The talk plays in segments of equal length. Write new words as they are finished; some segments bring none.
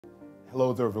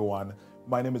Hello there, everyone.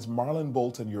 My name is Marlon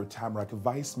Bolton, your Tamarac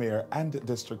Vice Mayor and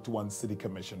District 1 City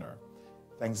Commissioner.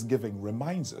 Thanksgiving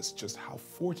reminds us just how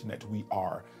fortunate we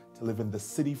are to live in the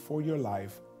city for your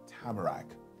life, Tamarac.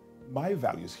 My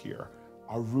values here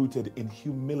are rooted in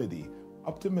humility,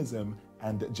 optimism,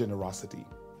 and generosity.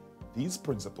 These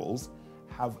principles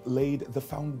have laid the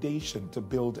foundation to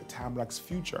build Tamarac's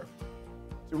future.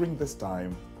 During this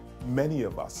time, many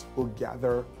of us will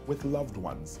gather with loved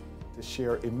ones to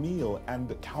share a meal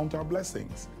and count our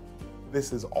blessings.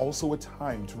 This is also a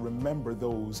time to remember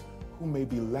those who may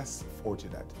be less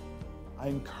fortunate. I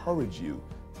encourage you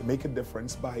to make a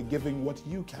difference by giving what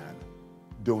you can.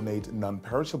 Donate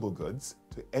non-perishable goods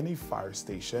to any fire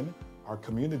station, our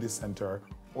community center,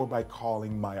 or by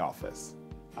calling my office.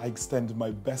 I extend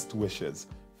my best wishes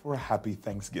for a happy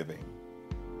Thanksgiving.